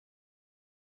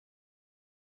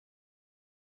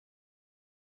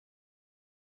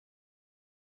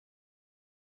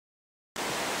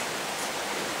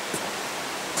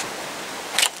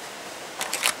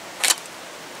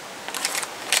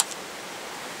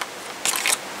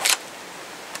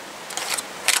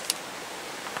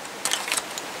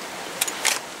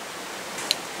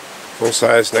Full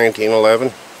size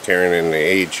 1911, carrying in the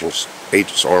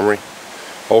Aegis Armory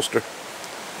holster.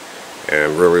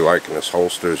 And I'm really liking this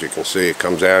holster. As you can see, it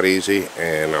comes out easy,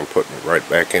 and I'm putting it right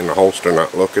back in the holster,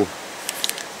 not looking.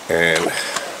 And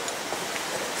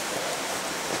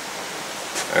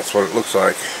that's what it looks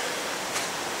like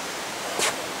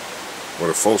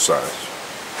with a full size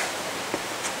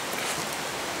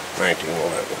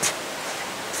 1911.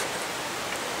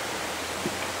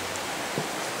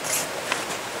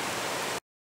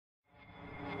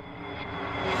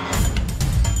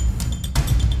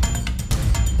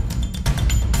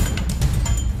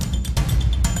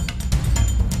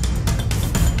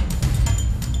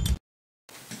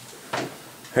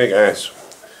 Hey guys,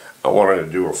 I wanted to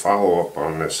do a follow-up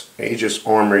on this Aegis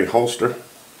Armory holster.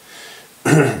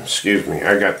 Excuse me,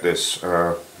 I got this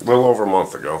a little over a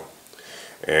month ago,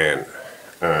 and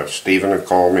Steven had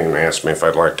called me and asked me if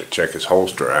I'd like to check his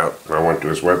holster out. And I went to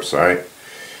his website,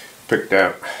 picked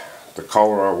out the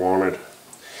color I wanted.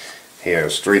 He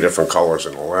has 3 different colors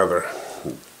in the leather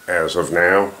as of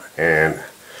now, and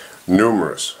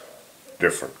numerous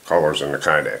different colors in the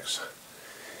kydex.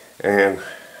 And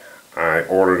I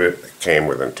ordered it. It came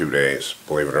within 2 days,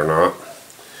 believe it or not.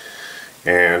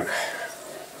 And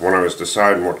when I was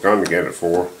deciding what gun to get it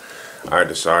for, I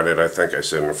decided, I think I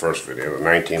said in the first video, the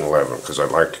 1911, because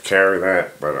I'd like to carry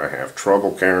that, but I have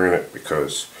trouble carrying it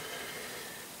because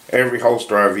every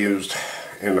holster I've used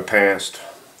in the past,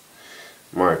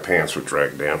 my pants would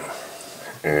drag down.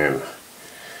 And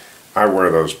I wear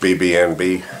those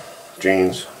BBNB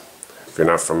jeans. If you're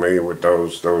not familiar with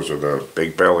those are the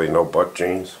big belly, no butt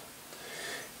jeans.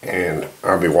 And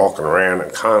I'll be walking around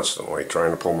and constantly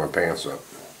trying to pull my pants up.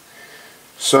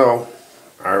 So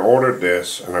I ordered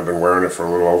this, and I've been wearing it for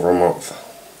a little over a month.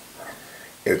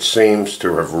 It seems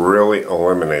to have really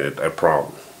eliminated that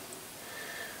problem.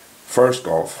 First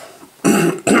off,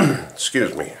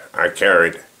 excuse me, I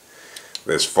carried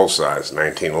this full-size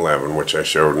 1911, which I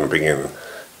showed in the beginning,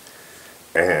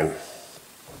 and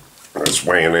it's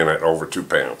weighing in at over 2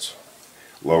 pounds,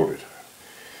 loaded.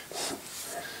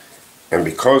 And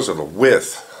because of the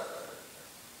width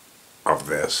of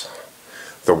this,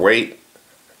 the weight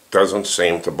doesn't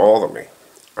seem to bother me.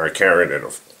 I carried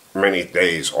it many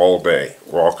days, all day,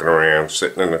 walking around,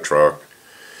 sitting in the truck,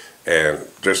 and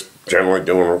just generally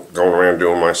going around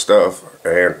doing my stuff.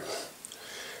 And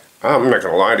I'm not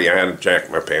going to lie to you, I had to jack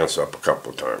my pants up a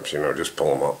couple of times, just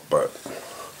pull them up. But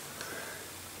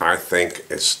I think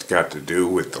it's got to do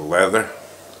with the leather,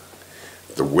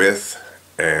 the width,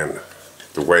 and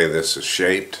the way this is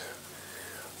shaped.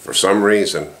 For some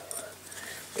reason,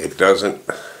 it doesn't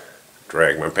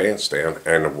drag my pants down,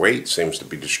 and the weight seems to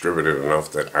be distributed enough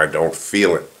that I don't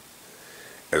feel it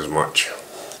as much.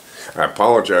 I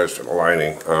apologize for the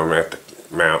lighting. I'm at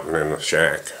the mountain in the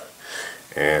shack,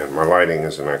 and my lighting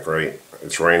isn't that great.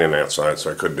 It's raining outside,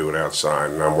 so I couldn't do it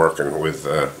outside, and I'm working with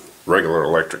regular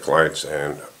electric lights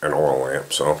and an oil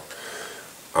lamp, so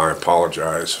I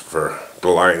apologize for the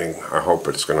lighting. I hope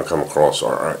it's going to come across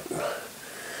alright.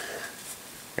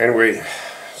 Anyway,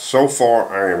 so far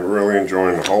I am really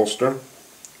enjoying the holster.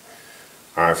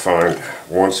 I find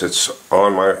once it's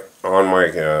on my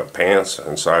pants,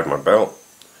 inside my belt,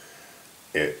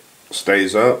 it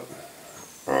stays up.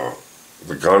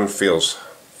 The gun feels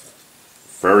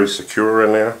very secure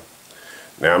in there.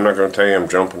 Now, I'm not going to tell you I'm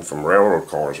jumping from railroad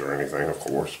cars or anything, of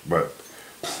course, but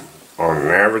on an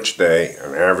average day,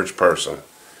 an average person,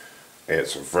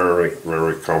 it's a very,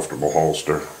 very comfortable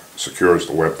holster. Secures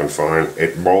the weapon fine.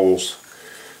 It bolts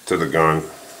to the gun.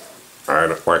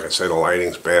 Like I say, the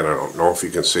lighting's bad. I don't know if you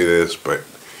can see this, but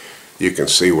you can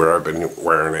see where I've been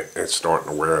wearing it. It's starting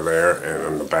to wear there, and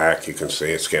on the back you can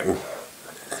see it's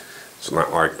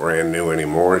not like brand new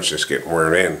anymore. It's just getting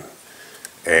wear in.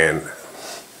 And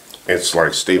it's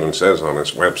like Steven says on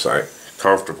his website,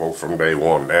 comfortable from day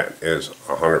one. That is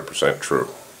 100% true.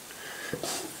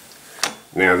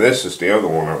 Now, this is the other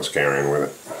one I was carrying with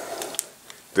it.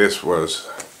 This was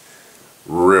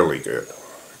really good.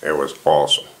 It was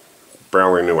awesome.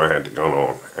 Barely knew I had the gun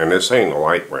on. And this ain't a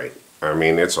lightweight. I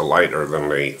mean, it's a lighter than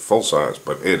the full size,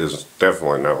 but it is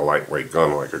definitely not a lightweight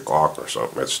gun like a Glock or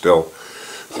something. It's still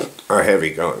a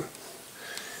heavy gun.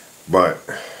 But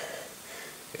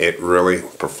it really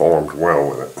performed well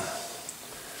with it.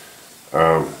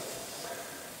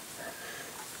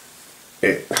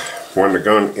 When the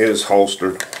gun is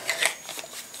holstered,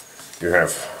 you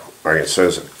have, like it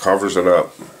says, it covers it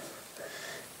up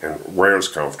and wears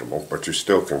comfortable, but you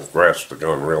still can grasp the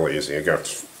gun real easy. You got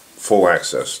full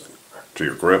access to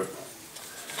your grip.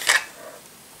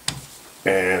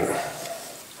 And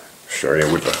show you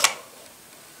with the,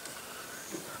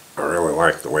 I really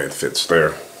like the way it fits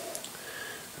there.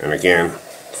 And again,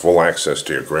 full access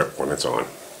to your grip when it's on.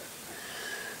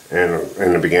 And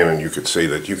in the beginning you could see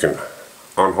that you can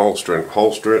unholster and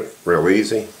holster it real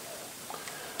easy.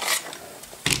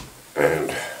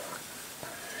 And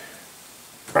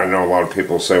I know a lot of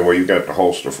people say, well, you got the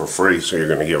holster for free, so you're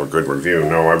going to give a good review.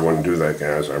 No, I wouldn't do that,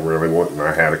 guys. I really wouldn't.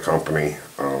 I had a company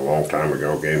a long time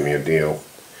ago gave me a deal,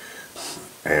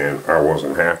 and I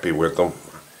wasn't happy with them.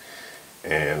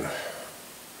 And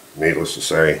needless to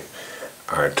say,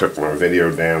 I took my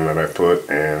video down that I put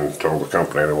and told the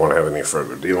company I didn't want to have any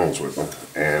further dealings with them.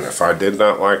 And if I did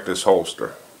not like this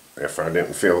holster, if I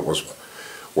didn't feel it was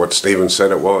what Steven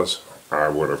said it was, I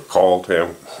would have called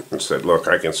him and said, look,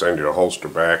 I can send you the holster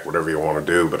back, whatever you want to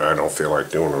do, but I don't feel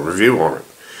like doing a review on it.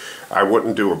 I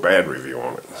wouldn't do a bad review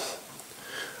on it.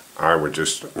 I would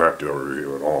just not do a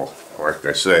review at all. Like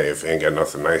they say, if you ain't got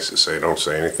nothing nice to say, don't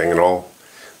say anything at all.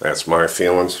 That's my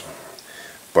feelings.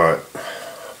 But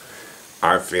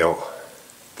I feel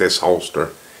this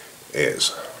holster is,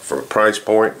 for the price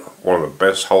point, one of the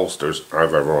best holsters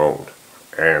I've ever owned.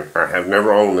 And I have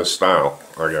never owned this style,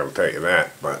 I gotta tell you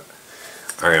that, but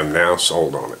I am now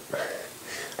sold on it.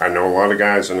 I know a lot of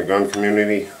guys in the gun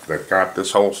community that got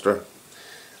this holster.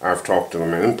 I've talked to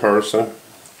them in person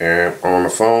and on the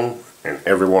phone, and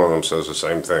every one of them says the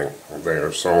same thing. They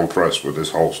are so impressed with this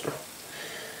holster.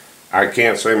 I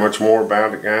can't say much more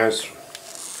about it, guys.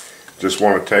 Just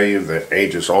want to tell you that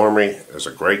Aegis Armory is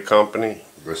a great company.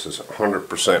 This is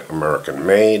 100% American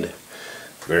made.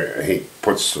 He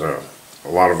puts a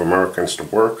lot of Americans to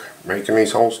work making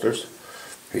these holsters.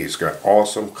 He's got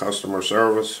awesome customer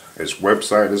service. His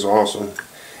website is awesome.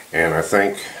 And I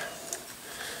think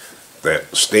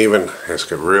that Steven has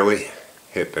really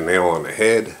hit the nail on the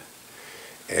head.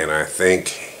 And I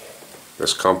think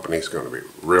this company is going to be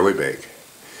really big.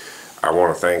 I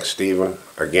want to thank Steven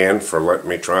again for letting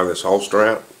me try this holster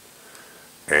out.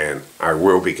 And I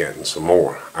will be getting some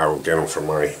more. I will get them for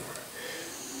my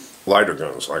lighter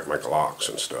guns like my Glocks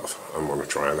and stuff. I'm going to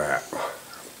try that.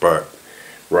 But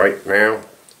right now,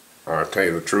 I'll tell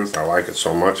you the truth, I like it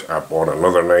so much, I bought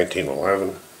another 1911,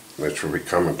 which will be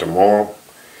coming tomorrow,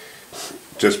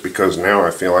 just because now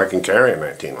I feel I can carry a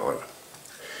 1911.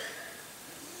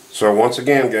 So once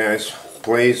again, guys,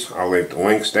 please, I'll leave the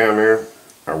links down there.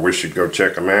 I wish you'd go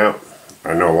check them out.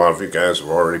 I know a lot of you guys have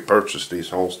already purchased these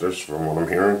holsters from what I'm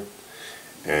hearing.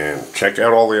 And check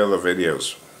out all the other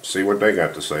videos. See what they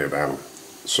got to say about them.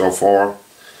 So far,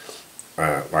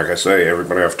 like I say,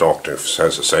 everybody I've talked to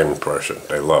has the same impression.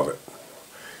 They love it.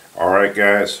 Alright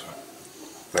guys,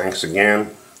 thanks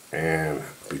again, and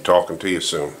be talking to you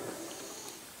soon.